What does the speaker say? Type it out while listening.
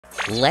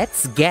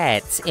Let's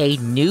get a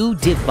new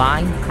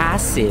divine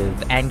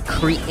passive and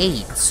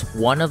create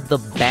one of the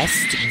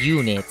best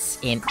units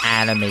in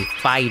anime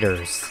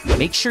fighters.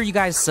 Make sure you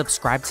guys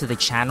subscribe to the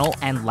channel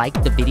and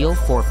like the video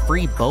for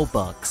free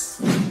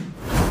Bobucks.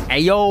 Hey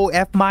yo,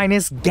 F-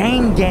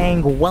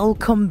 gang,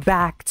 welcome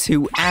back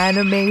to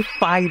Anime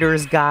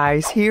Fighters,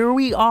 guys. Here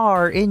we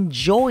are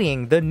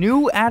enjoying the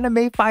new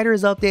Anime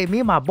Fighters update. Me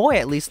and my boy,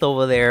 at least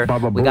over there,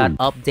 we got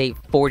update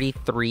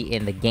 43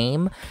 in the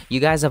game. You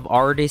guys have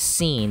already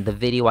seen the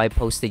video I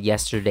posted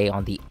yesterday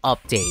on the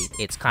update.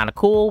 It's kind of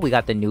cool. We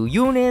got the new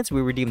units, we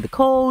redeemed the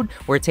code,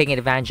 we're taking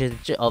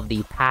advantage of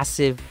the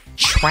passive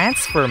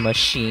transfer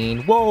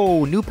machine.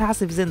 Whoa, new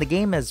passives in the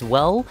game as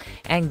well.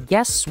 And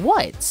guess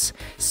what?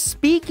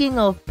 Speaking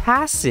of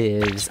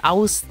passives, I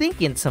was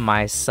thinking to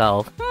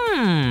myself,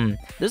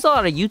 there's a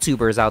lot of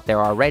YouTubers out there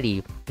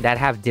already that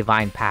have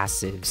divine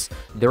passives.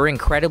 They're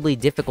incredibly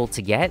difficult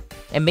to get,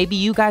 and maybe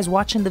you guys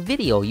watching the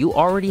video, you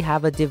already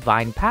have a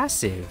divine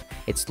passive.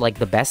 It's like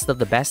the best of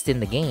the best in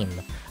the game.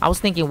 I was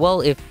thinking,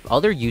 well, if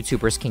other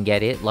YouTubers can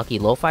get it, Lucky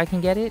Lo-Fi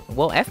can get it,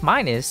 well, F-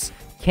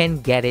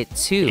 can get it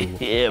too.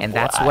 And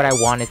that's what I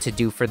wanted to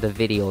do for the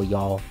video,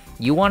 y'all.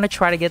 You want to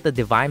try to get the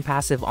divine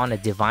passive on a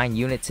divine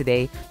unit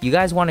today? You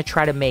guys want to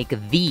try to make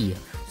the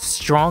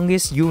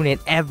strongest unit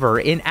ever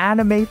in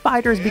Anime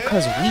Fighters,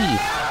 because we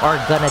are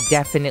gonna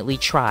definitely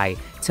try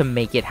to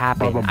make it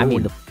happen. I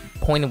mean, the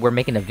point of we're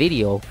making a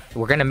video,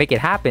 we're gonna make it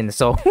happen,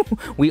 so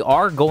we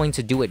are going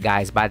to do it,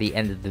 guys, by the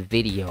end of the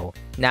video.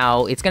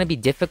 Now, it's gonna be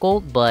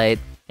difficult, but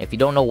if you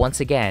don't know,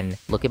 once again,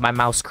 look at my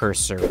mouse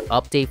cursor.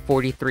 Update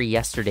 43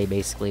 yesterday,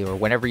 basically, or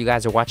whenever you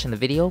guys are watching the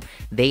video,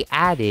 they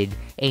added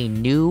a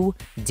new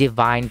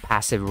divine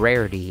passive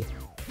rarity.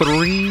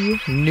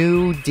 3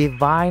 new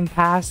divine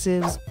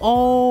passives.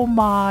 Oh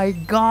my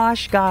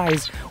gosh,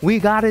 guys. We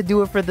gotta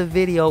do it for the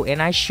video,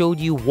 and I showed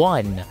you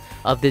one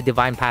of the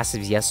divine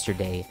passives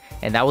yesterday,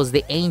 and that was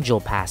the angel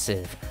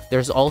passive.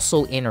 There's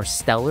also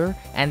Interstellar,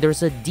 and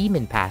there's a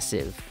demon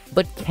passive.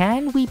 But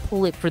can we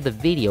pull it for the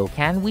video?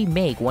 Can we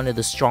make one of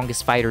the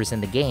strongest fighters in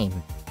the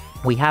game?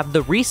 We have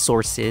the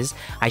resources.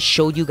 I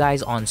showed you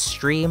guys on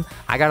stream.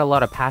 I got a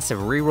lot of passive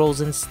rerolls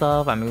and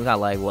stuff. I mean, we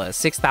got like, what,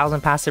 6,000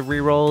 passive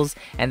rerolls?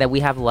 And then we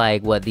have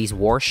like, what, these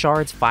war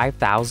shards,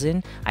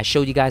 5,000. I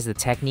showed you guys the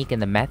technique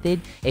and the method.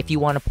 If you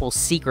want to pull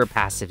secret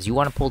passives, you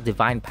want to pull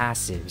divine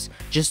passives,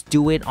 just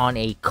do it on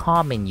a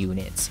common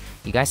unit.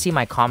 You guys see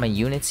my common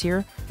units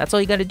here? That's all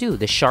you got to do.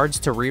 The shards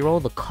to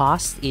reroll, the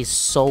cost is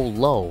so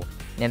low.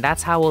 And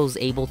that's how I was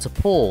able to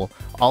pull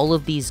all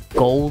of these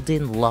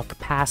golden luck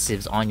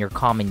passives on your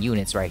common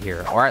units right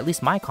here, or at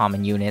least my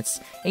common units,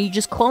 and you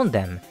just clone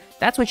them.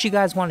 That's what you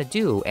guys want to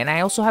do. And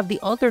I also have the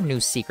other new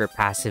secret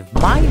passive,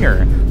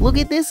 Miner. Look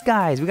at this,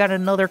 guys. We got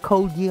another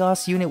Code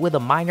Geass unit with a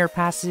Miner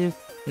passive.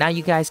 Now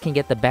you guys can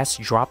get the best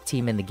drop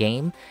team in the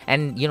game,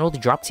 and you know, the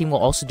drop team will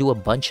also do a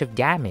bunch of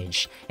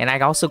damage. And I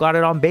also got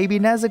it on Baby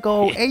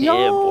Nezuko. Hey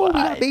yo, we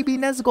got Baby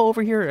Nezuko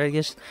over here. I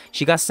guess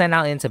she got sent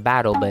out into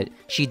battle, but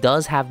she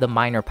does have the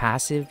Miner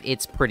passive.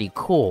 It's pretty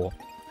cool.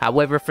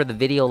 However, for the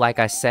video, like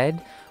I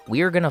said, we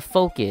are gonna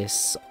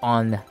focus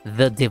on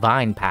the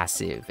divine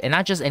passive, and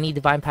not just any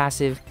divine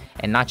passive,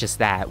 and not just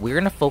that, we're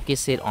gonna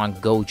focus it on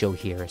Gojo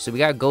here. So we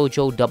got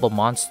Gojo double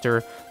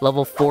monster,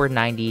 level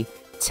 490,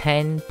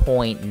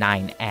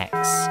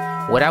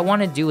 10.9x. What I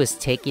want to do is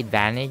take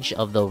advantage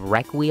of the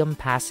Requiem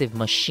passive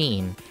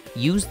machine,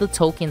 use the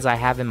tokens I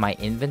have in my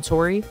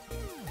inventory,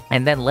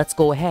 and then let's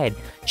go ahead,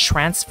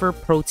 transfer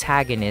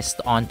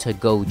protagonist onto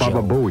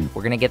Gojo.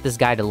 We're gonna get this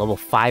guy to level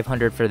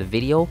 500 for the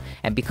video,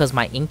 and because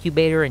my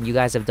incubator and you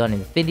guys have done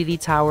Infinity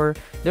Tower,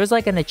 there's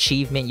like an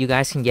achievement you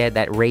guys can get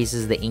that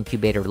raises the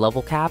incubator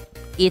level cap.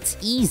 It's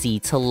easy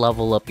to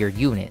level up your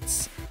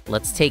units.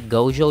 Let's take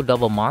Gojo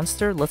double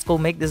monster. Let's go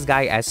make this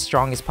guy as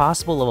strong as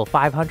possible. Level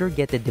 500,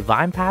 get the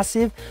divine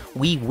passive.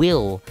 We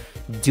will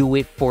do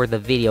it for the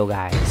video,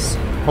 guys.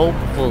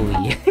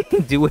 Hopefully,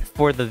 do it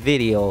for the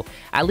video.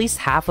 At least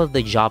half of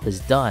the job is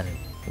done.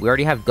 We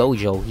already have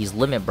Gojo. He's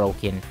limit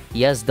broken.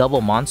 He has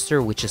double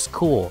monster, which is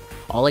cool.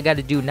 All I got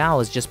to do now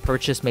is just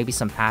purchase maybe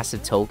some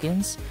passive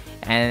tokens,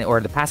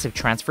 or the passive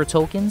transfer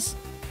tokens.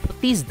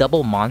 Put these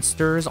double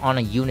monsters on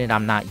a unit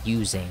I'm not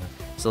using.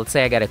 So let's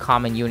say I got a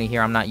common unit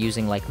here I'm not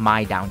using, like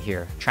Mai down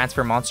here.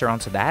 Transfer monster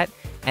onto that,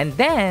 and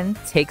then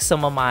take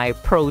some of my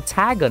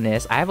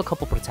protagonists. I have a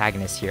couple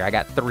protagonists here. I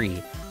got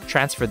 3.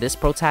 Transfer this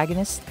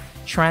protagonist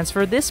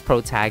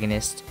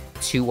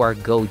to our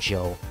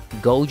Gojo.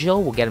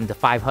 Gojo will get him to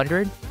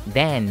 500.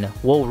 Then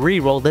we'll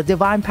reroll the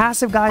divine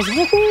passive, guys.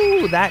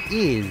 Woohoo! That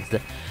is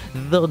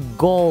the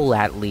goal,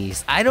 at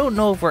least. I don't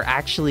know if we're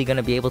actually going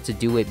to be able to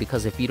do it,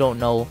 because if you don't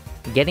know,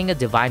 getting a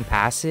divine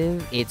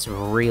passive, it's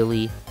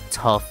really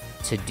tough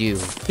to do.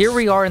 Here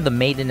we are in the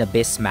Maiden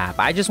Abyss map.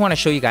 I just want to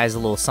show you guys a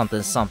little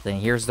something.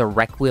 Here's the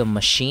Requiem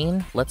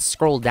machine. Let's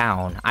scroll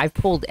down. I've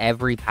pulled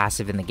every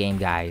passive in the game,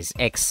 guys,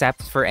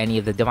 except for any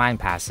of the divine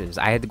passives.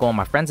 I had to go on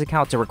my friend's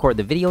account to record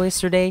the video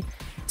yesterday.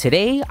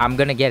 Today, I'm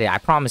gonna get it. I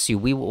promise you,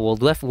 we'll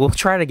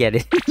try to get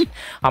it.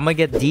 I'm gonna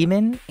get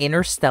Demon,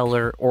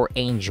 Interstellar, or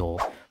Angel.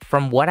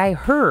 From what I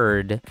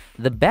heard,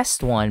 the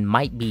best one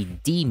might be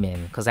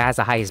Demon, because it has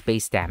the highest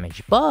base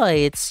damage.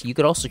 But you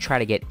could also try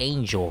to get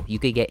Angel. You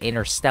could get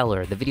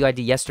Interstellar. The video I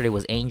did yesterday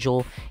was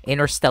Angel.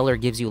 Interstellar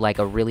gives you like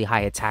a really high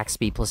attack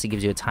speed, plus it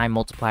gives you a time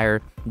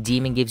multiplier.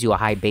 Demon gives you a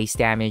high base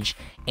damage.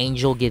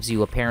 Angel gives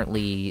you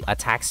apparently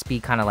attack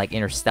speed, kind of like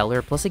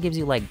Interstellar. Plus it gives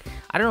you like,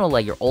 I don't know,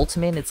 like your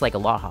ultimate, it's like a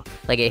lot,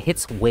 like it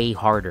hits way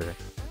harder.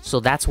 So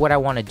that's what I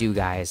want to do,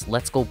 guys.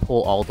 Let's go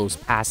pull all those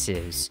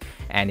passives.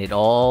 And it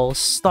all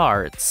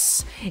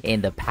starts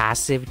in the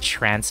passive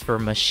transfer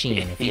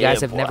machine. If you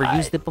guys have never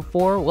used it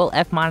before, well,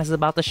 F-Mon is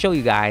about to show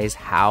you guys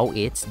how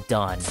it's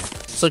done.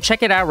 So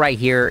check it out right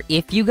here.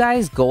 If you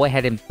guys go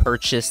ahead and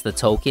purchase the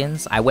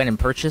tokens, I went and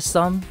purchased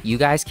some. You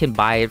guys can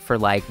buy it for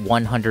like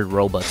 100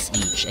 Robux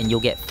each, and you'll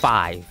get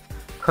 5.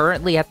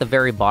 Currently, at the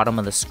very bottom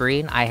of the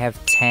screen, I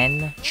have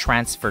 10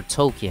 transfer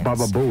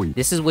tokens.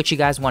 This is what you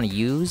guys want to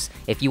use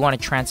if you want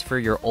to transfer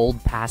your old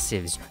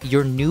passives,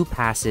 your new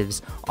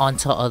passives,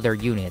 onto other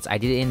units. I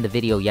did it in the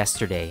video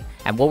yesterday.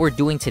 And what we're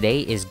doing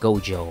today is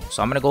Gojo.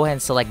 So I'm going to go ahead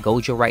and select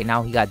Gojo right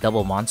now. He got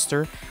double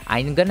monster.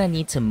 I'm going to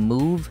need to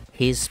move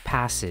his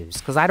passives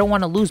because I don't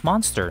want to lose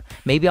monster.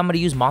 Maybe I'm going to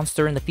use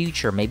monster in the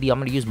future. Maybe I'm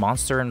going to use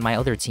monster in my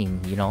other team,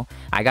 you know.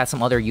 I got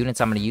some other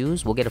units I'm going to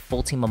use. We'll get a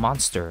full team of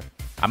monster.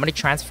 I'm going to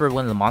transfer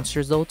one of the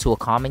monsters, though, to a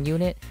common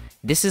unit.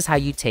 This is how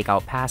you take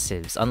out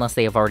passives, unless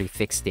they have already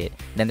fixed it.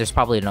 Then there's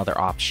probably another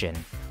option.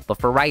 But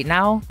for right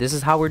now, this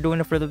is how we're doing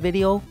it for the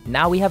video.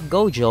 Now we have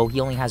Gojo. He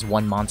only has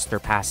 1 monster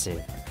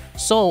passive.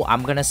 So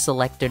I'm going to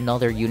select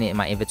another unit in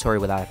my inventory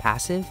without a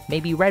passive,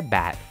 maybe Red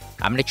Bat.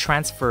 I'm going to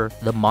transfer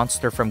the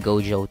monster from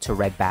Gojo to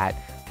Red Bat.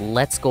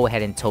 Let's go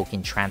ahead and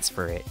token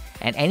transfer it.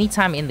 And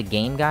anytime in the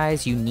game,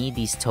 guys, you need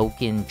these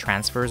token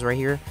transfers right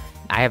here.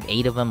 I have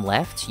 8 of them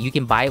left. You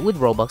can buy it with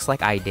Robux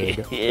like I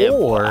did,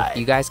 or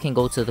you guys can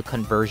go to the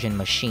conversion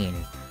machine.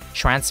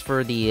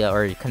 Transfer the,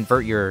 or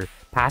convert your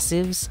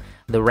passives,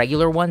 the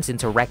regular ones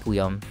into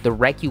Requiem, the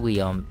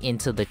Requiem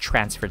into the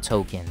transfer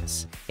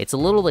tokens. It's a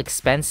little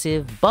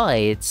expensive,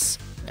 but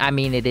I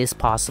mean, it is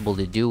possible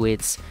to do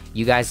it.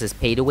 You guys is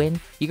pay to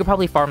win. You could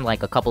probably farm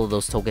like a couple of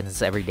those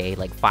tokens every day,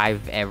 like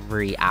 5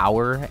 every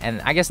hour,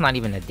 and I guess not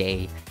even a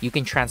day. You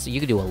can transfer, you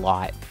can do a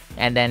lot.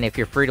 And then if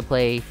you're free to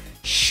play,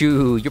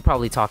 shoot, you're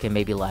probably talking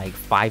maybe like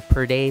 5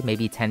 per day,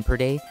 maybe 10 per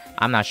day.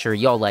 I'm not sure.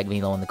 Y'all let me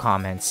know in the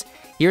comments.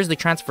 Here's the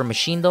transfer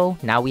machine though.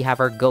 Now we have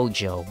our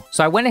Gojo.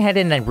 So I went ahead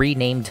and I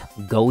renamed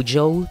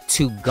Gojo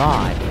to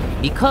God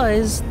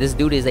because this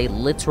dude is a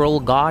literal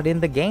god in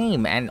the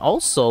game. And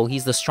also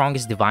he's the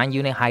strongest divine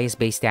unit, highest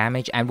base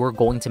damage, and we're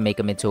going to make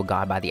him into a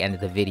god by the end of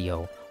the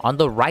video. On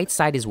the right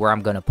side is where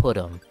I'm going to put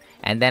him.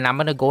 And then I'm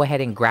going to go ahead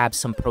and grab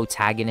some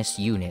protagonist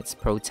units.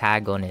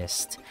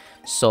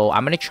 So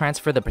I'm going to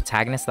transfer the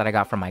protagonist that I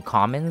got from my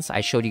commons.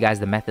 I showed you guys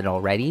the method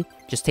already.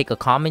 Just take a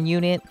common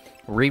unit,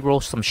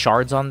 reroll some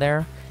shards on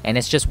there, and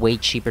it's just way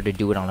cheaper to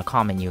do it on a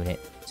common unit.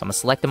 So I'm going to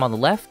select them on the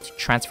left,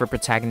 transfer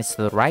protagonist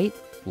to the right.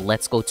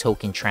 Let's go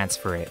token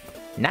transfer it.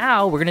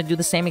 Now we're going to do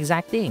the same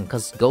exact thing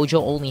because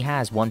Gojo only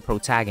has 1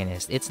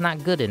 protagonist. It's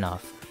not good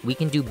enough. We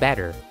can do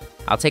better.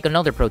 I'll take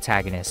another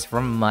protagonist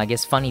from, I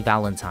guess, Funny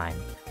Valentine.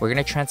 We're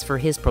going to transfer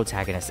his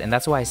protagonist, and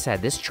that's why I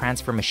said this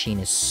transfer machine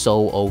is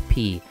so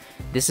OP.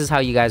 This is how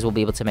you guys will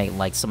be able to make,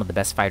 like, some of the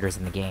best fighters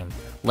in the game.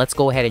 Let's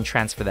go ahead and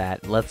transfer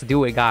that. Let's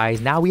do it,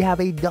 guys. Now we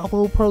have a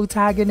double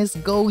protagonist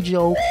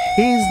Gojo.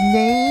 His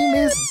name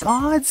is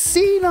God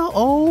Cena.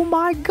 Oh,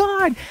 my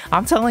God.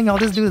 I'm telling y'all,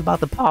 this dude is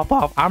about to pop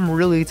off. I'm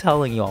really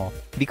telling y'all.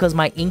 Because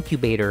my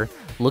incubator,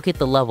 look at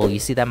the level. You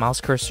see that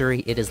mouse cursor?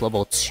 It is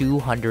level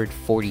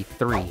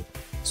 243.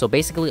 So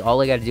basically,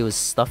 all I got to do is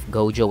stuff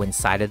Gojo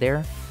inside of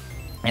there.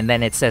 And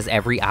then it says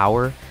every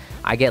hour,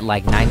 I get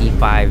like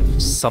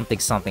 95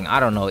 something.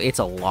 I don't know. It's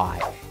a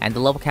lot. And the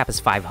level cap is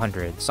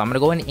 500. So I'm going to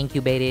go ahead and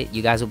incubate it.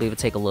 You guys will be able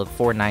to take a look.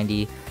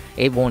 490.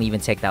 It won't even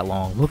take that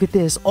long. Look at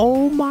this.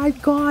 Oh my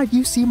God.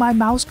 You see my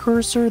mouse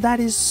cursor? That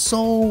is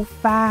so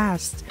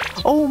fast.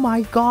 Oh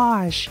my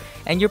gosh.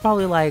 And you're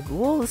probably like,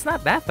 well, it's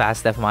not that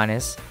fast,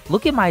 F-.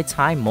 Look at my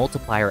time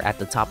multiplier at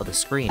the top of the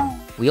screen.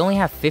 We only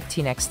have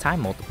 15x time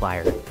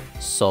multiplier.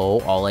 So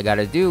all I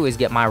gotta do is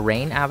get my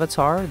rain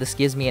avatar. This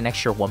gives me an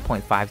extra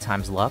 1.5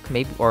 times luck,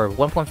 maybe, or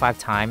 1.5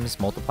 times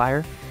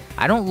multiplier.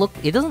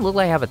 It doesn't look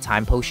like I have a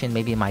time potion,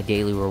 maybe in my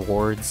daily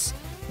rewards.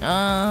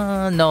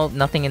 No,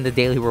 nothing in the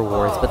daily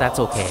rewards, but that's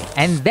okay.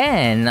 And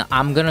then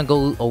I'm gonna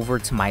go over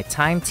to my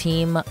time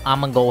team.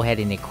 I'm gonna go ahead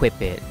and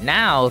equip it.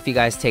 Now, if you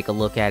guys take a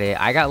look at it,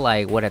 I got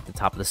like, what at the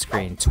top of the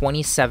screen?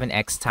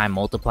 27x time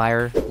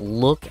multiplier.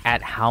 Look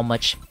at how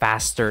much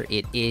faster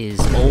it is.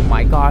 Oh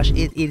my gosh,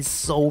 it is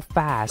so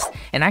fast.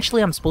 And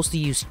actually, I'm supposed to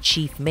use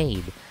Chief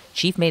Maid.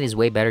 Chief Maid is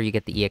way better. You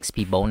get the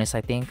EXP bonus, I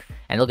think.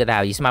 And look at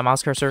that. You see my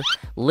mouse cursor?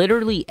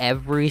 Literally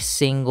every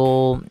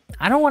single,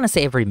 I don't want to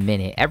say every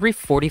minute, every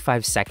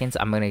 45 seconds,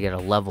 I'm going to get a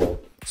level.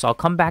 So I'll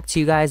come back to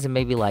you guys in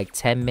maybe like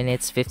 10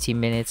 minutes, 15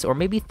 minutes, or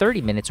maybe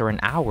 30 minutes or an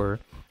hour.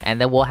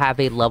 And then we'll have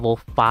a level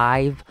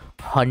 5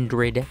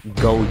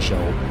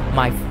 Gojo.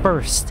 My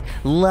first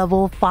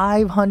level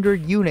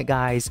 500 unit,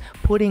 guys.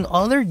 Putting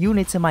other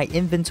units in my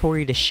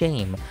inventory to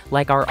shame.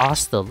 Like our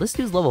Asta. This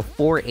dude's level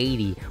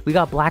 480. We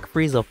got Black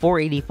Frieza,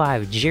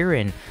 485.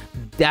 Jiren.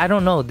 I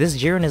don't know.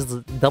 This Jiren is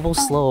double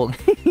slow.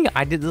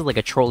 I did this like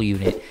a troll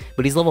unit.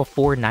 But he's level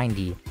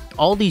 490.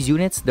 All these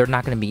units, they're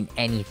not going to mean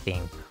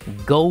anything.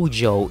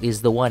 Gojo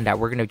is the one that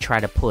we're going to try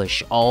to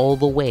push all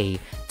the way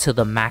to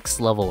the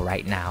max level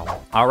right now.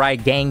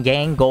 Alright,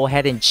 gang, go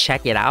ahead and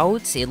check it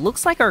out. It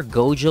looks like our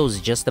Gojo is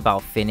just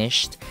about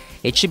finished.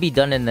 It should be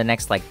done in the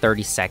next like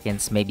 30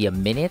 seconds, maybe a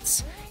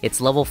minute.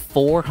 It's level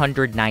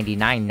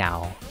 499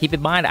 now. Keep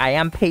in mind, I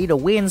am pay to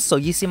win, so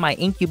you see my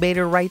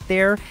incubator right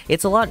there?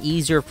 It's a lot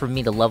easier for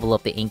me to level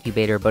up the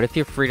incubator, but if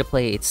you're free to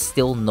play, it's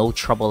still no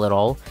trouble at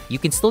all. You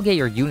can still get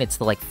your units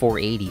to like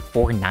 480,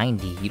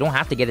 490. You don't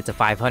have to get it to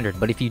 500,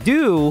 but if you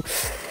do,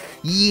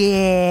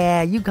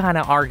 yeah, you kind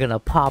of are gonna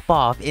pop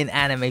off in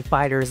Anime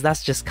Fighters.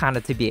 That's just kind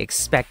of to be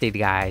expected,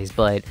 guys.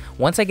 But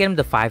once I get him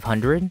to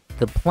 500,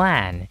 the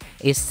plan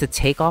is to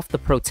take off the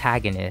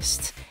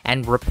protagonist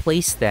and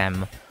replace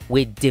them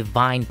with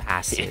divine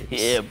passives.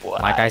 Yeah, boy.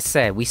 Like I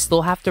said, we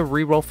still have to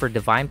reroll for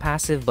divine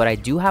passive, but I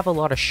do have a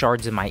lot of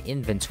shards in my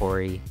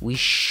inventory. We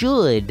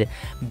should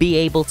be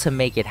able to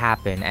make it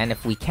happen, and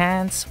if we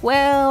can't,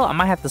 well, I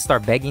might have to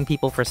start begging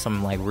people for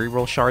some like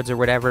reroll shards or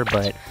whatever,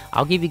 but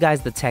I'll give you guys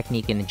the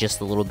technique in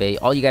just a little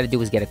bit. All you gotta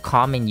do is get a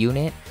common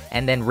unit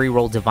and then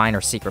reroll divine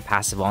or secret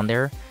passive on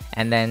there,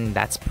 and then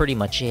that's pretty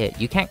much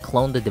it. You can't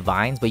clone the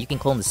divines, but you can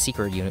clone the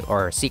secret unit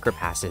or secret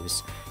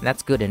passives, and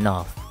that's good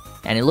enough.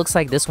 And it looks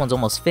like this one's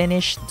almost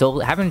finished.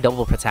 Having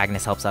double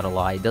protagonist helps out a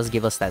lot. It does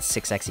give us that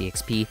 6x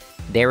EXP.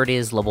 There it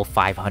is, level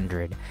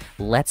 500.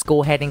 Let's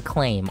go ahead and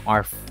claim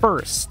our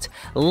first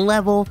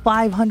level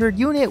 500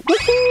 unit.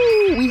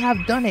 Woohoo! We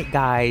have done it,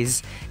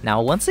 guys.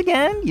 Now, once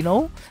again, you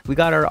know, we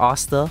got our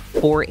Asta,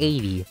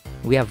 480.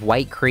 We have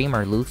White Cream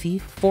or Luffy,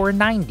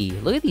 490.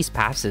 Look at these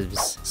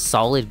passives.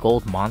 Solid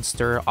Gold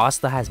Monster.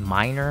 Asta has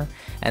Minor.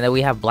 And then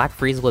we have Black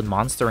Frieza with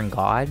Monster and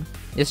God.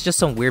 It's just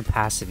some weird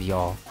passive,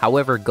 y'all.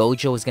 However,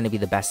 Gojo is going to be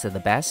the best of the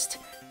best.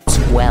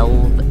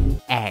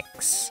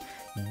 12x.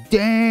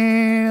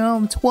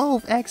 Damn,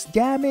 12x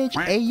damage.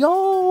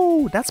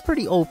 Ayo, that's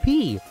pretty OP.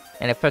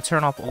 And if I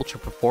turn off Ultra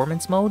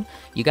Performance Mode,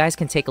 you guys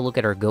can take a look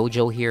at our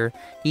Gojo here.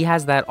 He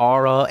has that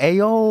aura.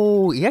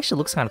 Ayo, he actually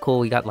looks kind of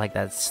cool. He got like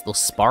those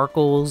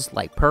sparkles,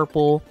 like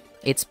purple.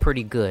 It's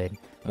pretty good.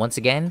 Once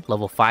again,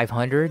 level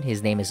 500,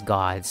 his name is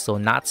God, so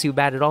not too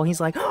bad at all. He's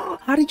like, oh,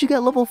 how did you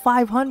get level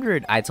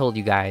 500? I told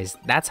you guys,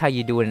 that's how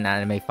you do it in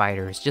Anime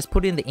Fighters. Just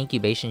put it in the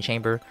incubation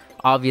chamber.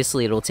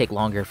 Obviously, it'll take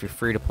longer if you're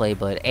free to play,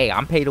 but hey,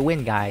 I'm pay to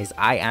win, guys.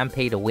 I am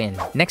pay to win.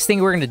 Next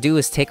thing we're going to do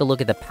is take a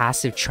look at the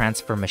passive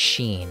transfer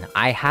machine.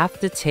 I have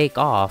to take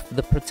off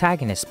the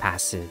protagonist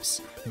passives.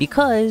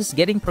 Because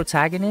getting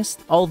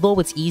protagonist, although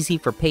it's easy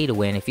for pay to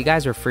win, if you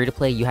guys are free to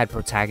play, you had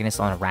protagonist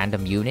on a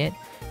random unit,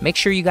 make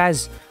sure you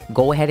guys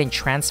go ahead and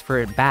transfer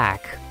it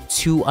back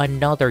to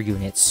another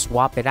unit.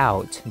 Swap it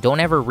out. Don't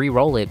ever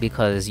re-roll it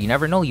because you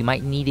never know, you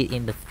might need it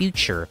in the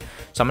future.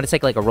 So I'm going to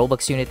take like a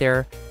Robux unit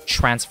there,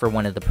 transfer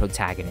one of the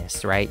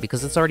protagonists, right?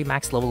 Because it's already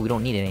max level, we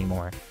don't need it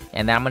anymore.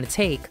 And then I'm going to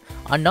take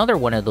another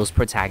one of those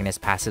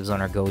protagonist passives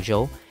on our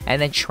Gojo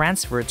and then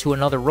transfer it to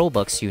another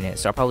Robux unit.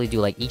 So I'll probably do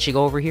like Ichigo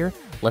over here.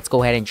 Let's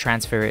go ahead and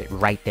transfer it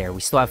right there.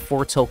 We still have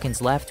 4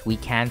 tokens left. We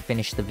can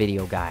finish the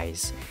video,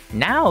 guys.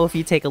 Now, if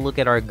you take a look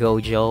at our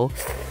Gojo,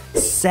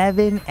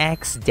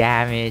 7x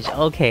damage.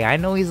 Okay, I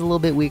know he's a little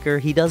bit weaker.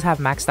 He does have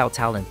maxed out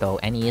talent though,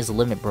 and he is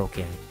limit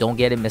broken. Don't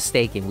get it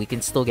mistaken. We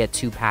can still get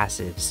 2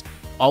 passives.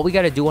 All we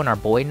gotta do on our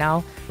boy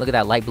now, look at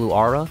that light blue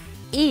aura,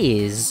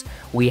 is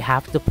we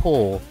have to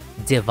pull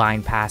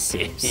divine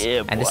passives.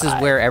 Yeah, and this is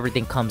where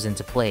everything comes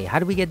into play. How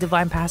do we get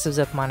divine passives,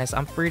 F-?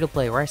 I'm free to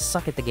play or I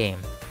suck at the game.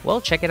 Well,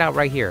 check it out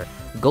right here.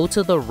 Go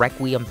to the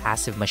Requiem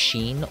passive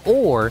machine,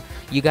 or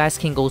you guys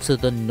can go to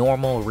the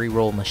normal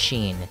reroll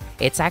machine.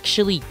 It's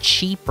actually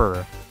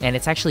cheaper, and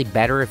it's actually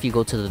better if you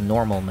go to the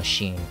normal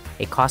machine.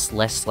 It costs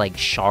less like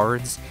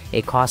shards,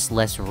 it costs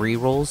less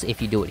rerolls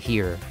if you do it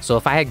here. So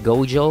if I had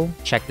Gojo,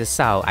 check this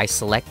out. I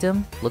select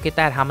him, look at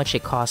that, how much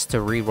it costs to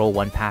reroll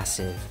 1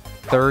 passive.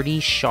 30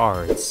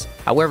 shards.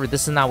 However,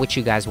 this is not what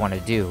you guys want to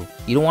do.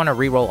 You don't want to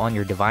reroll on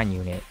your divine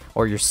unit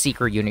or your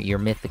secret unit, your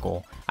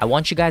mythical. I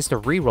want you guys to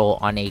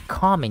reroll on a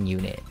common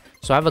unit.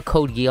 So I have a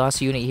Code Geass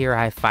unit here.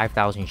 I have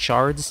 5,000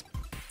 shards.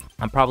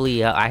 I'm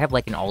probably, I have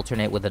like an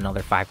alternate with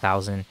another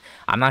 5,000.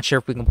 I'm not sure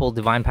if we can pull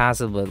divine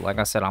passive, but like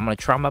I said, I'm going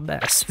to try my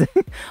best.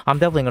 I'm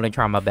definitely going to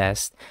try my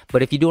best.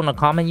 But if you do it on a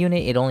common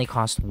unit, it only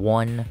costs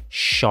 1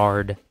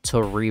 shard to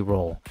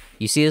reroll.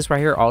 You see this right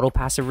here, auto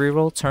passive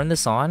reroll? Turn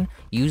this on,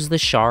 use the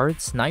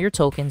shards, not your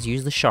tokens,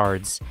 use the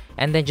shards,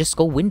 and then just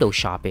go window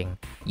shopping.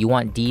 You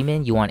want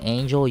Demon, you want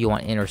Angel, you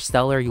want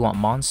Interstellar, you want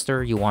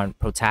Monster, you want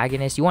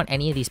Protagonist, you want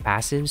any of these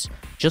passives,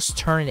 just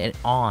turn it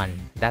on.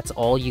 That's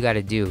all you got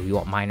to do. You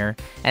want Minor,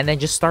 and then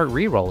just start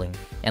rerolling.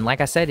 And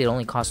like I said, it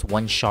only costs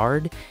 1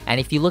 shard, and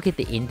if you look at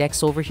the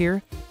index over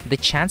here, the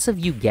chance of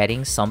you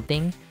getting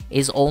something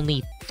is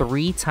only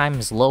 3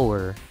 times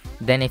lower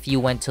than if you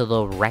went to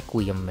the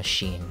Requiem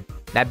machine.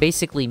 That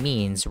basically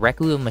means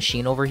Requiem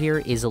machine over here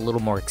is a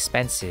little more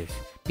expensive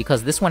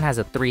because this one has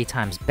a 3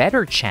 times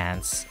better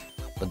chance,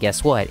 but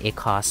guess what? It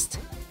costs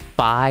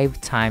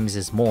 5 times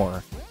as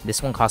more.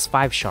 This one costs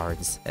 5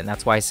 shards, and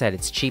that's why I said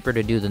it's cheaper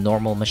to do the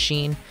normal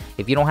machine.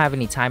 If you don't have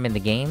any time in the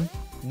game,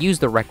 use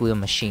the Requiem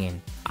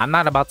machine. I'm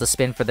not about to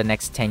spin for the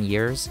next 10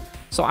 years,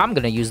 so I'm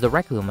gonna use the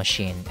Requiem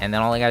machine, and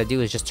then all I gotta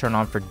do is just turn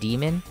on for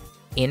Demon,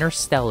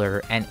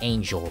 Interstellar, and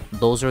Angel.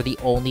 Those are the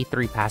only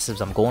 3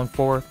 passives I'm going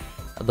for.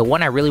 The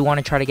one I really want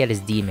to try to get is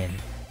Demon,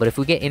 but if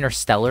we get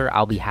Interstellar,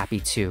 I'll be happy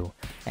too.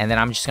 And then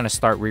I'm just gonna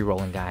start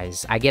rerolling,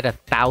 guys. I get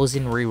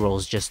 1,000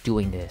 rerolls just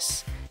doing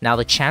this. Now,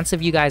 the chance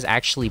of you guys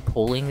actually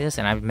pulling this,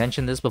 and I've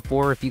mentioned this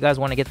before, if you guys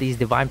want to get these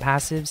divine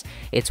passives,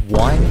 it's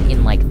 1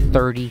 in like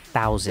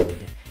 30,000.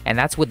 And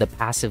that's with the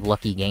passive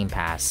lucky game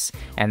pass.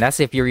 And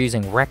that's if you're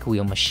using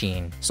Requiem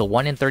machine. So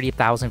 1 in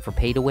 30,000 for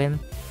pay to win,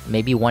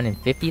 maybe 1 in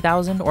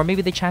 50,000, or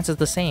maybe the chance is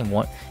the same.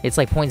 It's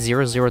like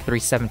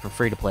 0.0037 for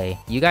free to play.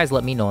 You guys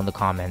let me know in the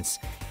comments.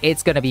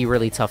 It's gonna be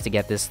really tough to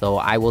get this though.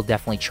 I will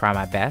definitely try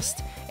my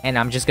best, and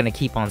I'm just gonna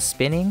keep on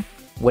spinning.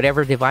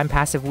 Whatever divine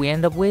passive we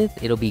end up with,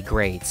 it'll be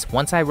great.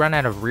 Once I run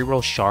out of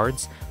reroll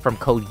shards from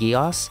Code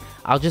Geass,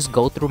 I'll just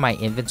go through my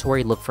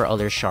inventory, look for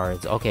other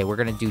shards. Okay, we're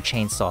gonna do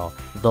Chainsaw,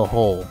 The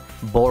Hole,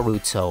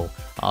 Boruto,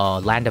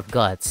 Land of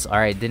Guts.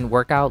 Alright, didn't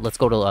work out, let's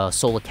go to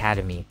Soul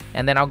Academy.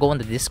 And then I'll go in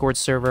the Discord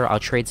server, I'll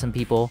trade some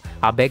people,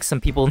 I'll beg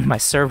some people in my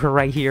server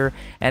right here,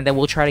 and then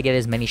we'll try to get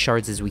as many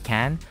shards as we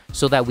can,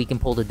 so that we can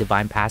pull the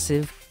divine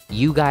passive.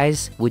 You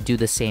guys would do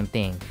the same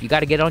thing. You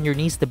gotta get on your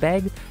knees to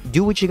beg.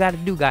 Do what you gotta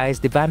do, guys.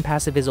 Divine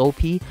passive is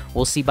OP.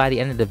 We'll see by the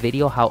end of the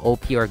video how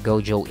OP our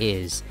Gojo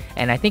is.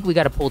 And I think we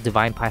gotta pull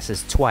divine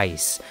passives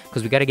twice,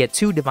 because we gotta get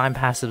 2 divine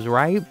passives,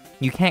 right?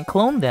 You can't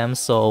clone them,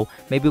 so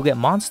maybe we'll get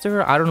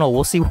monster. I don't know.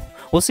 We'll see.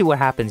 We'll see what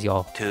happens,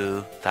 y'all.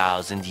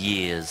 2,000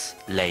 years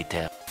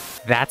later.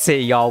 That's it,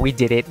 y'all. We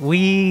did it.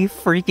 We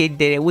freaking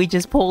did it. We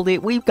just pulled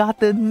it. We've got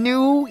the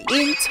new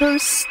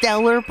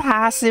Interstellar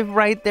passive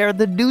right there.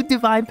 The new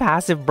divine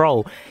passive,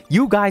 bro.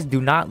 You guys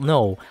do not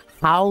know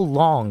how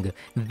long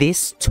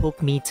this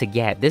took me to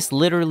get. This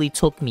literally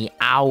took me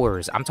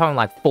hours. I'm talking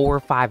like 4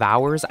 or 5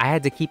 hours. I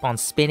had to keep on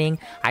spinning.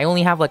 I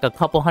only have like a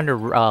couple hundred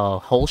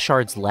whole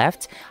shards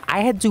left.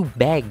 I had to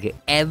beg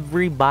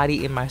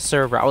everybody in my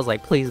server. I was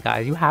like, please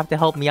guys, you have to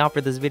help me out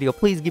for this video.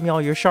 Please give me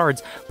all your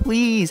shards.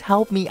 Please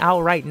help me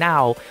out right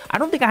now. I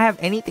don't think I have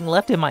anything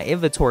left in my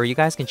inventory. You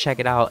guys can check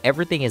it out.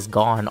 Everything is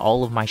gone,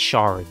 all of my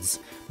shards.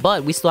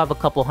 But we still have a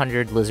couple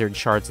hundred lizard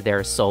shards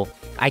there, so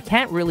I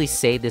can't really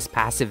say this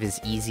passive is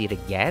easy to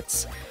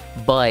get,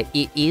 but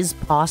it is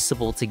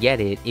possible to get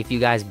it if you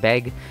guys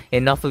beg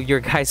enough of your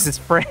guys'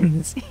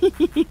 friends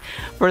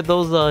for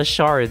those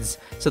shards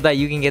so that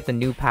you can get the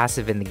new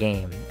passive in the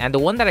game. And the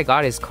one that I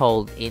got is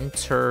called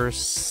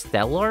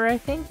Interstellar, I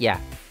think? Yeah,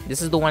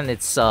 this is the one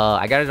that's,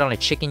 I got it on a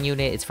chicken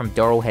unit. It's from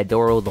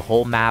Dorohedoro, the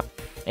whole map.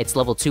 It's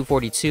level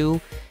 242.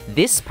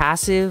 This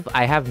passive,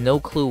 I have no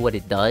clue what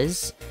it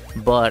does,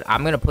 but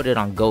I'm gonna put it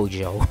on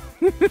Gojo.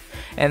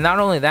 And not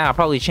only that, I'll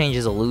probably change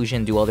his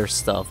illusion, do other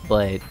stuff,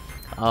 but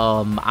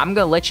I'm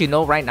gonna let you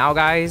know right now,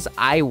 guys,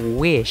 I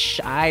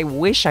wish I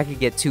could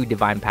get 2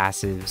 divine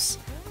passives.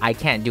 I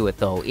can't do it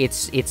though.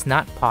 It's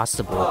not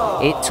possible.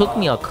 It took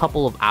me a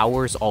couple of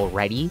hours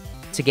already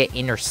to get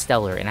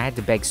Interstellar, and I had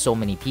to beg so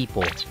many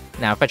people.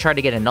 Now, if I try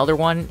to get another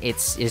one,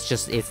 it's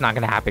not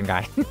gonna happen,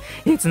 guys.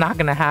 It's not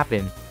gonna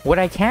happen. What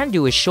I can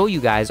do is show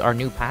you guys our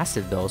new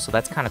passive, though, so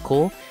that's kind of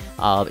cool.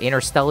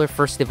 Interstellar,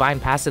 first divine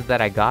passive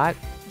that I got.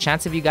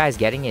 Chance of you guys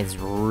getting it is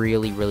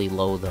really, really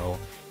low, though.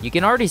 You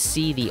can already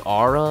see the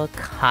aura,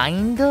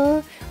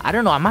 kinda. I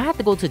don't know, I might have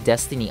to go to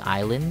Destiny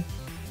Island.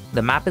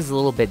 The map is a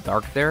little bit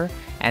dark there,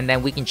 and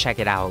then we can check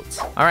it out.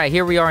 Alright,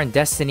 here we are in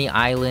Destiny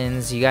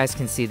Islands. You guys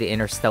can see the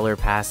Interstellar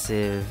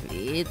passive.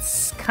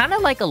 It's kind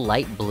of like a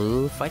light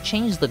blue. If I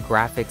change the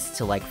graphics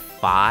to like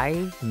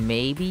 5,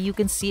 maybe you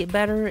can see it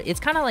better. It's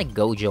kind of like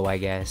Gojo, I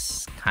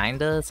guess.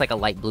 Kinda. It's like a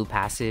light blue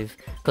passive.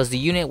 Because the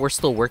unit we're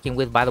still working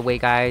with, by the way,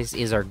 guys,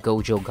 is our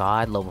Gojo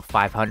God, level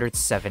 500,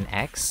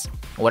 7x.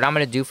 What I'm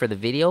going to do for the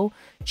video,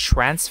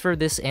 transfer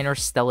this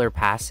Interstellar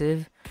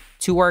passive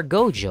to our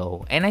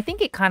Gojo, and I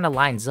think it kind of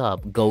lines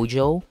up.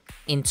 Gojo,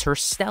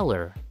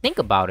 Interstellar. Think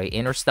about it.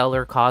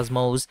 Interstellar,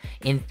 Cosmos,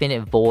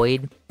 Infinite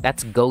Void.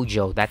 That's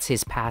Gojo. That's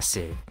his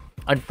passive.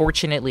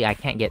 Unfortunately, I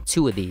can't get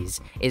 2 of these.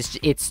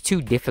 It's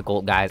too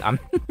difficult, guys. I'm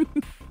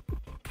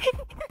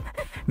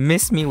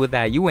miss me with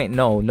that. You ain't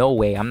no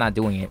way. I'm not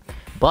doing it.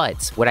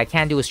 But what I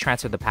can do is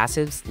transfer the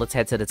passives. Let's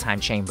head to the time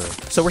chamber.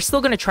 So we're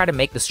still gonna try to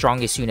make the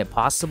strongest unit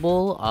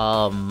possible.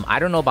 I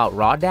don't know about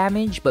raw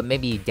damage, but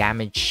maybe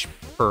damage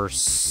per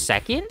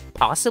second,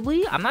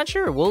 possibly. I'm not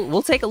sure.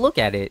 We'll take a look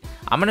at it.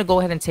 I'm gonna go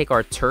ahead and take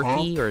our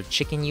turkey or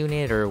chicken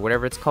unit or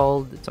whatever it's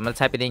called. So I'm gonna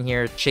type it in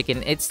here.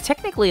 Chicken. It's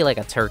technically like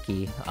a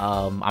turkey.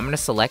 I'm gonna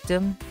select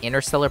him.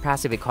 Interstellar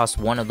passive. It costs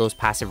 1 of those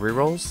passive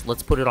rerolls.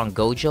 Let's put it on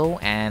Gojo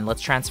and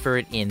let's transfer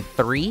it in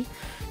 3,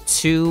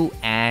 2,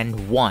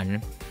 and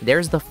 1.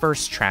 There's the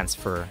first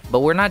transfer, but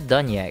we're not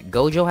done yet.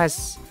 Gojo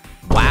has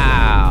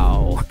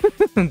Wow.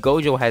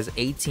 Gojo has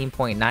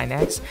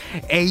 18.9x.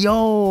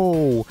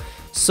 Ayo!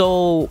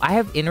 So I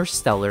have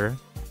Interstellar.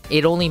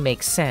 It only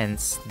makes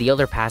sense. The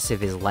other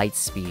passive is light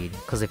speed.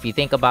 Because if you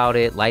think about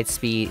it, light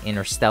speed,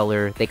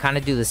 Interstellar, they kind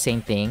of do the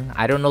same thing.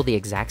 I don't know the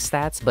exact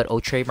stats, but O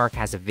Trademark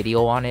has a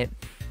video on it.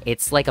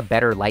 It's like a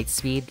better light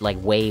speed,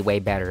 like way, way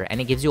better.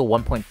 And it gives you a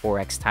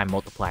 1.4x time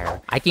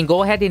multiplier. I can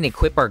go ahead and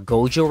equip our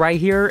Gojo right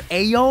here.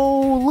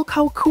 Ayo, look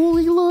how cool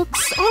he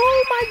looks.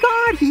 Oh my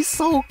god, he's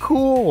so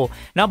cool.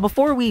 Now,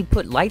 before we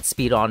put light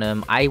speed on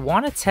him, I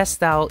want to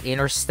test out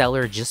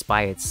Interstellar just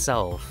by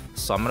itself.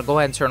 So I'm going to go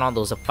ahead and turn on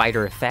those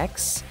fighter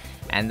effects.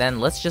 And then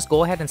let's just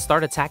go ahead and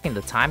start attacking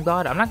the time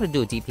god. I'm not going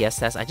to do a DPS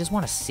test. I just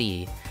want to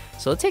see.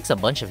 So it takes a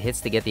bunch of hits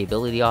to get the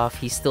ability off.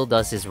 He still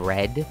does his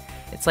red.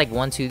 It's like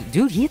 1, 2...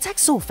 Dude, he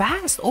attacks so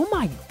fast. Oh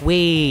my...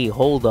 Wait,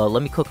 hold up.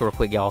 Let me cook real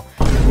quick, y'all.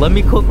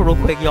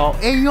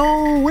 Hey,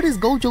 yo, what is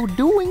Gojo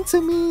doing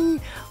to me?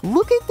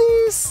 Look at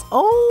this.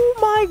 Oh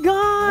my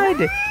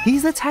god.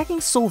 He's attacking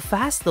so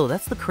fast, though.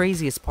 That's the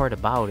craziest part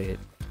about it.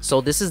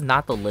 So this is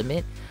not the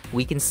limit.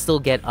 We can still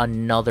get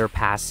another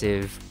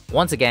passive.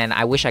 Once again,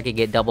 I wish I could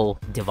get double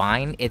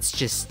divine. It's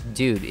just,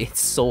 dude, it's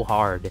so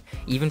hard.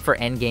 Even for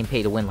endgame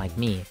pay to win like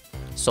me.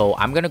 So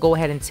I'm going to go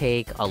ahead and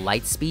take a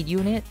light speed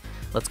unit.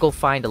 Let's go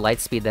find a light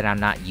speed that I'm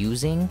not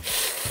using.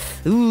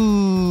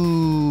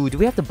 Ooh, do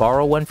we have to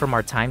borrow one from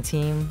our time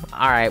team?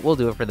 Alright, we'll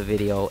do it for the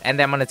video. And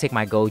then I'm going to take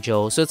my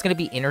Gojo. So it's going to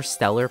be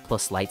Interstellar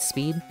plus light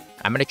speed.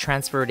 I'm going to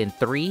transfer it in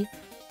 3,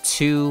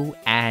 2,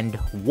 and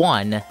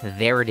 1.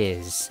 There it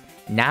is.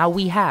 Now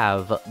we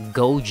have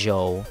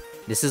Gojo.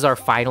 This is our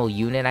final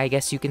unit, I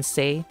guess you can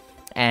say.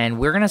 And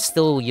we're going to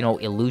still, you know,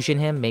 illusion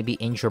him, maybe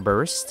Intra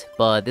Burst.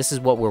 But this is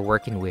what we're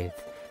working with.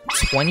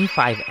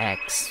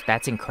 25x.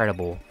 That's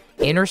incredible.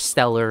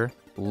 Interstellar,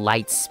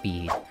 light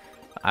speed.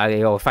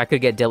 If I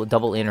could get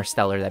double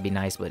Interstellar, that'd be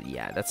nice. But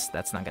yeah, that's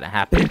not going to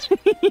happen.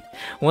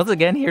 Once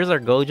again, here's our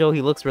Gojo.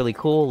 He looks really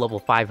cool. Level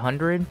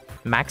 500.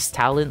 Max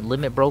talent,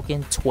 limit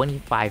broken,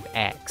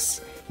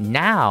 25x.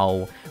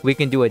 Now we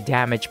can do a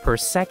damage per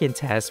second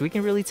test. We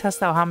can really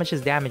test out how much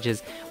his damage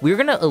is. We're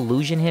going to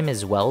illusion him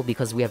as well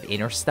because we have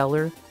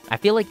Interstellar. I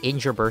feel like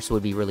Injure Burst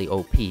would be really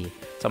OP.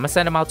 So I'm going to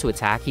send him out to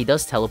attack. He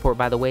does teleport,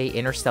 by the way.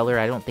 Interstellar,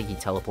 I don't think he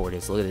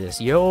teleported. So look at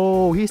this.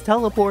 Yo, he's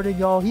teleporting,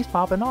 y'all. He's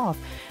popping off.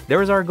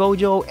 There's our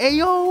Gojo.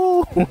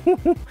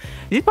 Ayo!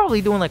 He's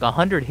probably doing like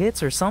 100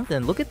 hits or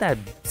something. Look at that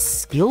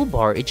skill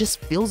bar. It just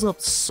fills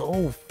up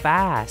so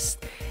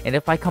fast. And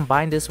if I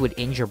combine this with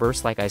Injure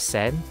Burst, like I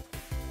said,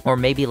 or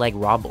maybe like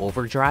Rob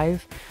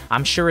Overdrive,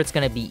 I'm sure it's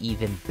gonna be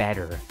even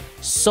better.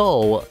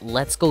 So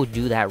let's go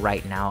do that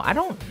right now.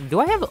 Do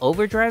I have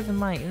Overdrive in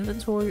my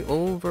inventory?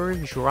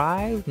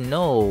 Overdrive?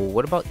 No.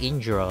 What about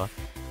Indra?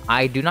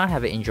 I do not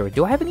have an Indra.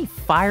 Do I have any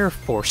Fire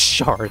Force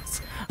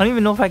shards? I don't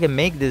even know if I can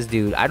make this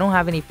dude. I don't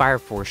have any Fire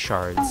Force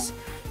shards.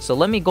 So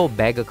let me go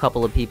beg a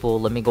couple of people.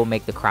 Let me go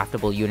make the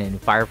craftable unit in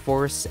Fire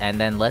Force, and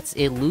then let's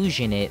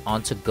illusion it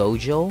onto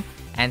Gojo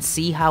and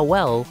see how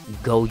well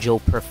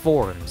Gojo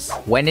performs.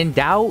 When in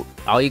doubt,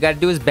 all you gotta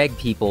do is beg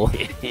people.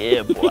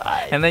 Yeah, boy.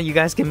 And then you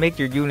guys can make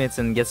your units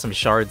and get some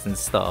shards and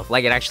stuff.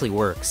 Like, it actually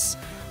works.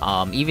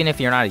 Even if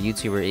you're not a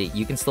YouTuber,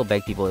 you can still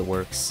beg people, it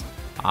works.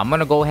 I'm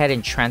gonna go ahead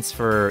and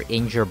transfer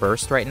Injure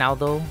Burst right now,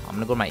 though. I'm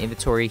gonna go to my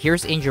inventory.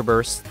 Here's Injure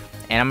Burst,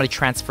 and I'm gonna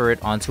transfer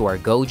it onto our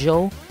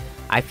Gojo.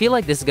 I feel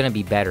like this is going to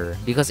be better,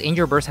 because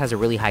Injure Burst has a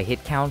really high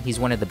hit count. He's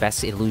one of the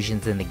best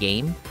illusions in the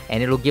game,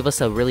 and it'll give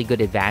us a really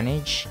good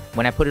advantage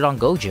when I put it on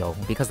Gojo,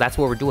 because that's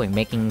what we're doing,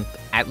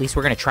 at least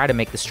we're going to try to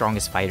make the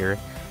strongest fighter.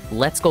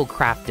 Let's go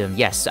craft him.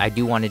 Yes, I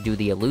do want to do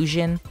the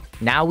illusion.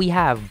 Now we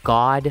have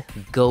God,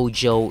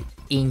 Gojo,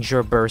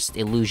 Injure Burst,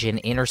 Illusion,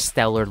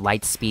 Interstellar,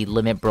 Light Speed,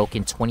 Limit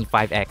Broken,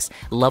 25x,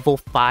 level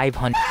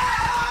 500.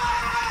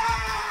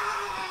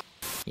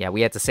 Yeah,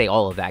 we had to say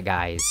all of that,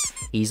 guys.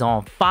 He's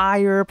on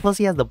fire, plus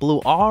he has the blue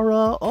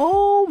aura.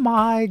 Oh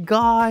my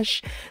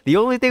gosh. The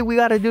only thing we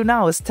gotta do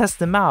now is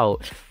test him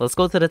out. Let's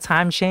go to the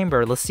time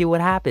chamber. Let's see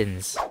what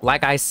happens.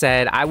 Like I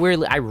said, I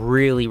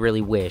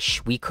really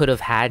wish we could have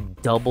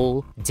had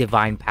double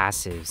divine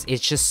passives.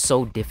 It's just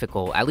so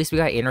difficult. At least we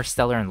got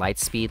Interstellar and Light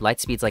Speed.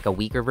 Light Speed's like a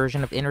weaker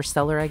version of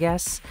Interstellar, I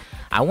guess.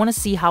 I want to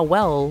see how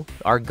well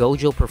our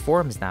Gojo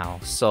performs now.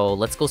 So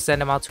let's go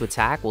send him out to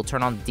attack. We'll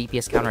turn on the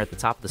DPS counter at the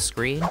top of the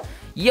screen.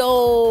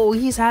 Yo,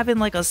 he's having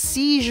like a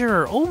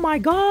seizure. Oh my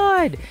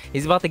god.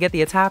 He's about to get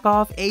the attack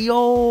off.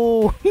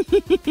 Ayo.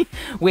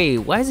 Wait,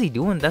 why is he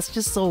doing? That's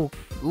just so...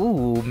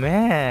 Ooh,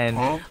 man.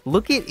 Huh?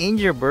 Look at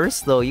Injure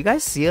Burst, though. You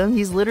guys see him?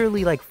 He's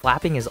literally like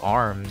flapping his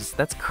arms.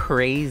 That's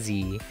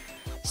crazy.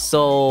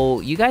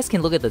 So you guys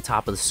can look at the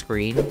top of the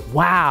screen.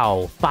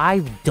 Wow,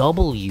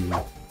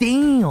 5W.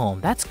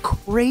 Damn, that's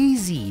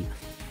crazy.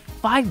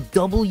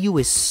 5W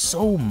is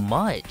so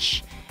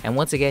much. And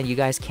once again, you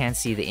guys can't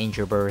see the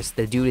Injure Burst.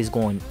 The dude is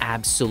going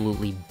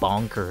absolutely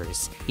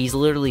bonkers. He's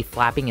literally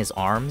flapping his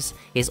arms.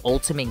 His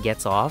ultimate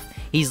gets off.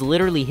 He's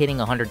literally hitting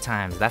 100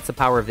 times. That's the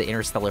power of the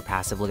Interstellar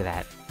passive. Look at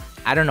that.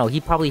 I don't know, he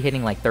probably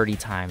hitting like 30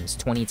 times,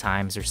 20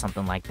 times or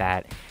something like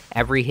that.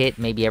 Every hit,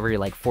 maybe every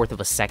like fourth of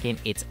a second.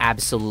 It's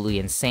absolutely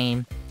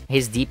insane.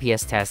 His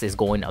DPS test is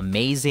going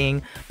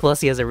amazing, plus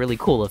he has a really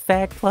cool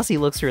effect, plus he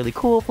looks really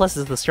cool, plus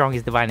is the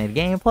strongest divine in the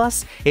game,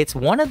 plus it's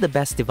one of the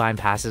best divine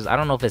passes. I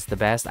don't know if it's the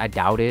best, I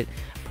doubt it.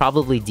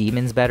 Probably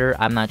Demon's better,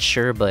 I'm not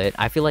sure, but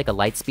I feel like a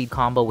Lightspeed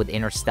combo with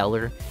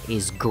Interstellar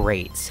is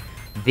great.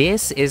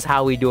 This is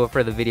how we do it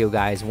for the video,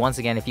 guys. Once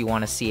again, if you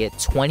want to see it,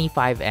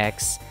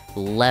 25x,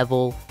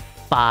 level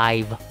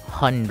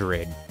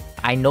 500.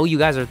 I know you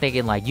guys are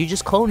thinking like, you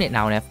just clone it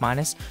now in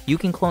F-. You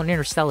can clone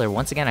Interstellar.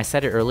 Once again, I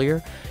said it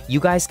earlier,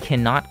 you guys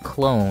cannot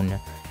clone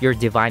your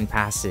divine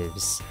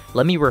passives.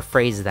 Let me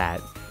rephrase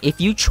that. If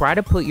you try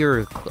to put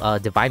your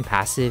divine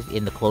passive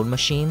in the clone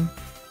machine,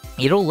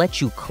 it'll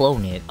let you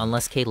clone it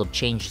unless Caleb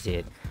changed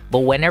it. But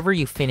whenever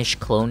you finish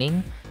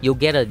cloning, you'll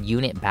get a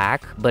unit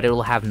back, but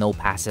it'll have no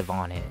passive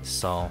on it.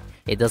 So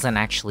it doesn't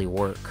actually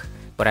work.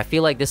 But I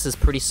feel like this is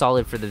pretty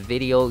solid for the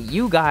video.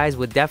 You guys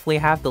would definitely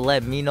have to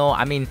let me know.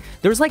 I mean,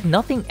 there's like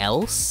nothing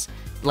else.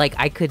 Like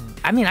I could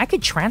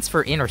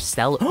transfer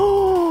Interstellar.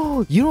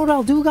 Oh, you know what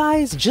I'll do,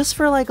 guys? Just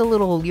for like a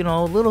little, you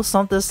know, little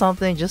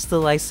something, just to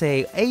like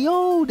say, hey,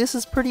 yo, this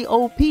is pretty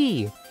OP.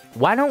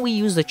 Why don't we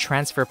use the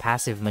transfer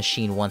passive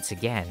machine once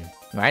again?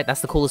 Right?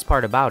 That's the coolest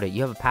part about it.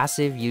 You have a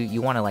passive,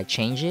 you want to like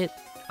change it.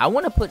 I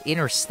want to put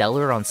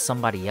Interstellar on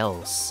somebody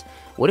else.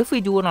 What if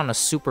we do it on a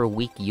super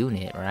weak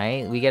unit,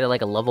 right? We get it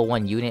like a level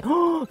 1 unit.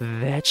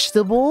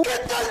 Vegetable?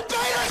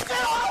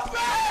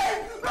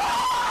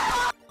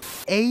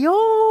 Hey,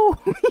 yo!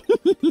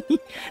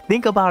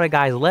 Think about it,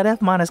 guys. Let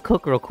F-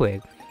 cook real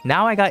quick.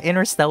 Now I got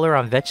Interstellar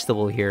on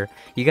Vegetable here.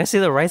 You guys see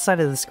the right side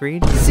of the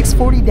screen?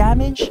 640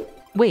 damage?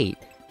 Wait,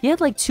 he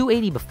had like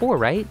 280 before,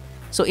 right?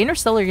 So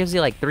Interstellar gives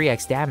you like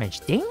 3x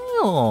damage.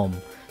 Damn!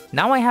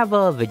 Now I have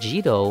a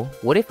Vegito.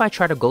 What if I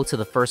try to go to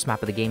the first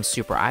map of the game,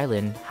 Super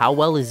Island? How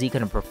well is he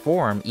going to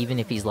perform even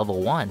if he's level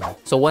 1?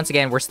 So once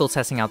again, we're still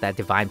testing out that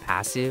divine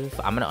passive.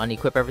 I'm going to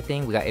unequip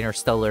everything. We got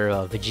Interstellar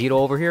Vegito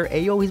over here.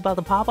 Hey, yo, he's about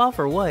to pop off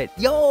or what?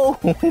 Yo!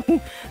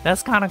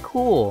 That's kind of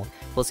cool.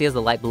 Plus, he has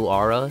the light blue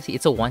aura.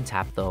 It's a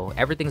one-tap, though.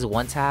 Everything's a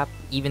one-tap,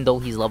 even though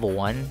he's level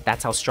 1.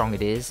 That's how strong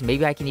it is.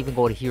 Maybe I can even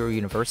go to Hero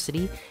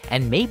University,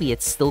 and maybe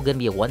it's still going to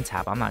be a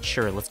one-tap. I'm not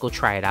sure. Let's go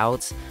try it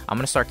out. I'm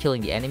going to start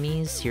killing the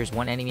enemies. Here's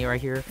one enemy right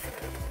here.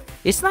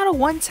 It's not a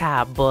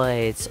one-tap,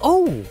 but...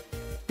 Oh!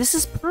 This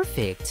is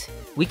perfect.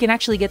 We can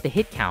actually get the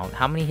hit count.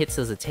 How many hits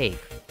does it take?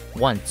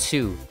 1,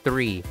 2,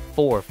 3,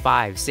 4,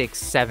 5, 6,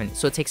 7.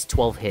 So it takes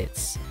 12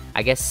 hits.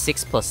 I guess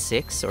 6 plus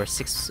 6, or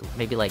 6,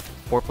 maybe like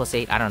 4 plus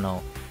 8. I don't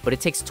know. But it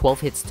takes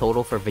 12 hits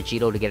total for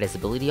Vegito to get his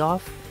ability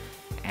off.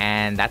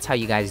 And that's how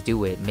you guys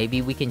do it.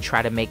 Maybe we can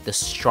try to make the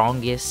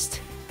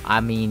strongest,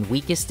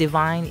 weakest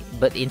divine,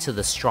 but into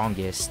the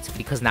strongest.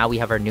 Because now we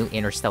have our new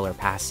Interstellar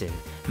passive.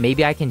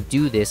 Maybe I can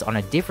do this on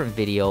a different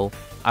video.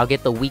 I'll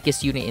get the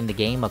weakest unit in the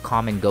game, a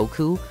common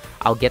Goku.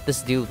 I'll get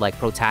this dude like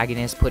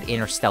protagonist, put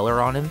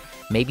Interstellar on him.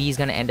 Maybe he's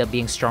gonna end up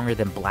being stronger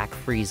than Black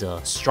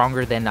Frieza.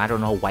 Stronger than, I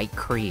don't know, White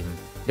Cream.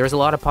 There's a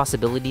lot of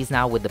possibilities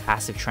now with the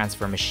passive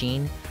transfer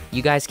machine.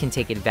 You guys can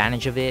take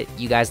advantage of it.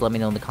 You guys let me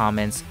know in the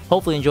comments.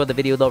 Hopefully you enjoyed the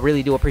video though.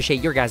 Really do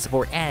appreciate your guys'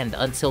 support. And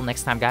until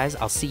next time, guys,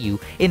 I'll see you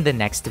in the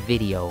next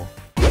video.